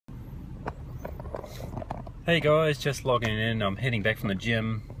Hey guys, just logging in. I'm heading back from the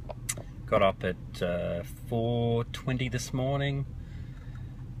gym. Got up at 4:20 this morning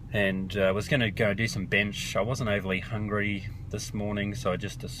and was going to go do some bench. I wasn't overly hungry this morning, so I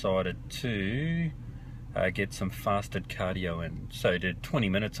just decided to get some fasted cardio in. So I did 20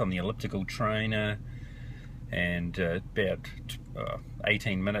 minutes on the elliptical trainer and about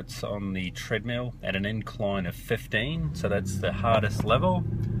 18 minutes on the treadmill at an incline of 15, so that's the hardest level,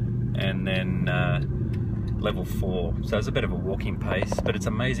 and then level 4, so it's a bit of a walking pace, but it's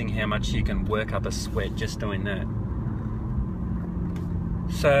amazing how much you can work up a sweat just doing that.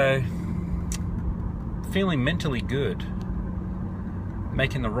 So feeling mentally good,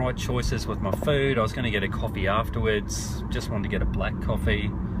 making the right choices with my food. I was going to get a coffee afterwards, just wanted to get a black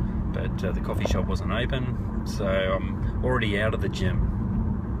coffee, but the coffee shop wasn't open, so I'm already out of the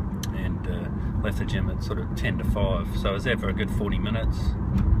gym and left the gym at sort of 10 to 5, so I was there for a good 40 minutes.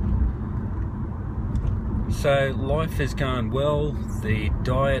 So life is going well, the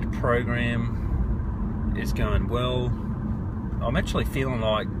diet program is going well. I'm actually feeling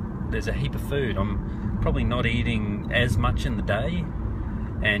like there's a heap of food. I'm probably not eating as much in the day,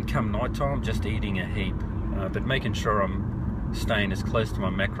 and come night time just eating a heap, but making sure I'm staying as close to my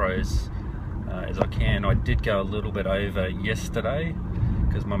macros as I can. I did go a little bit over yesterday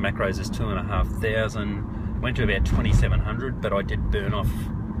because my macros is 2,500, went to about 2,700, but I did burn off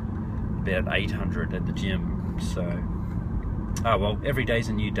about 800 at the gym. So well, every day's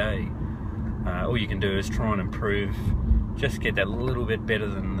a new day. All you can do is try and improve, just get that little bit better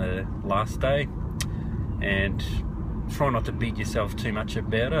than the last day, and try not to beat yourself too much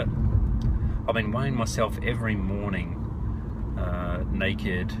about it. I've been weighing myself every morning,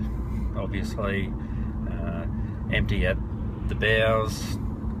 naked obviously, empty at the bowels,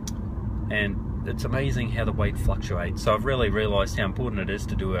 and it's amazing how the weight fluctuates. So I've really realised how important it is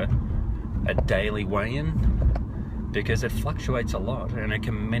to do a daily weigh-in, because it fluctuates a lot and it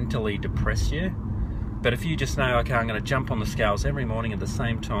can mentally depress you. But if you just know, okay, I'm going to jump on the scales every morning at the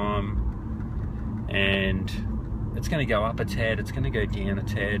same time, and it's going to go up a tad, it's going to go down a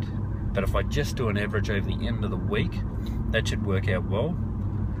tad, but if I just do an average over the end of the week, that should work out well.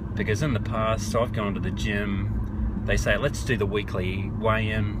 Because in the past, I've gone to the gym, they say let's do the weekly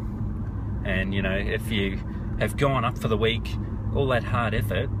weigh-in, and you know, if you have gone up for the week, all that hard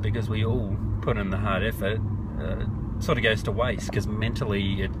effort, because we all put in the hard effort, sort of goes to waste, because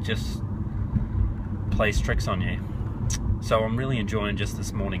mentally it just plays tricks on you. So I'm really enjoying just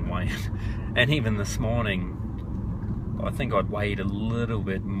this morning weigh. And even this morning, I think I'd weighed a little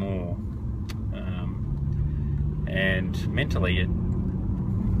bit more, and mentally it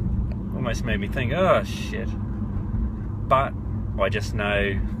almost made me think, oh shit. But I just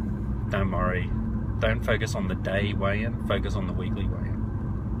know, don't worry, don't focus on the day weigh-in, focus on the weekly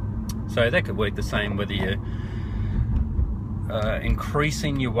weigh-in. So that could work the same whether you're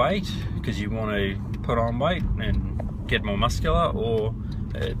increasing your weight because you want to put on weight and get more muscular, or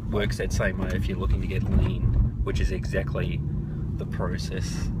it works that same way if you're looking to get lean, which is exactly the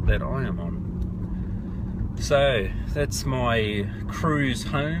process that I am on. So that's my cruise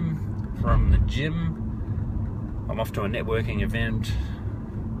home from the gym. I'm off to a networking event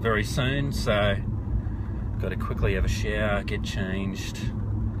very soon, so got to quickly have a shower, get changed.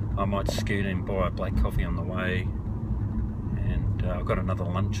 I might scoot and buy a black coffee on the way, and I've got another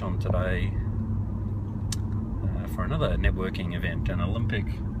lunch on today for another networking event, an Olympic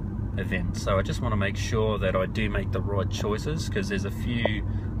event. So I just want to make sure that I do make the right choices, because there's a few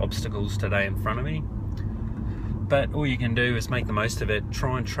obstacles today in front of me. But all you can do is make the most of it.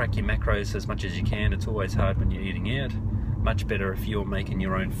 Try and track your macros as much as you can. It's always hard when you're eating out. Much better if you're making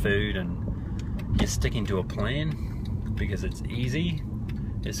your own food and you're sticking to a plan, because it's easy.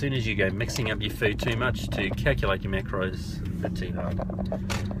 As soon as you go mixing up your food too much, to calculate your macros, a bit too hard.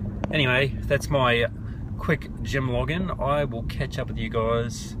 Anyway, that's my quick gym login. I will catch up with you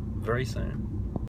guys very soon.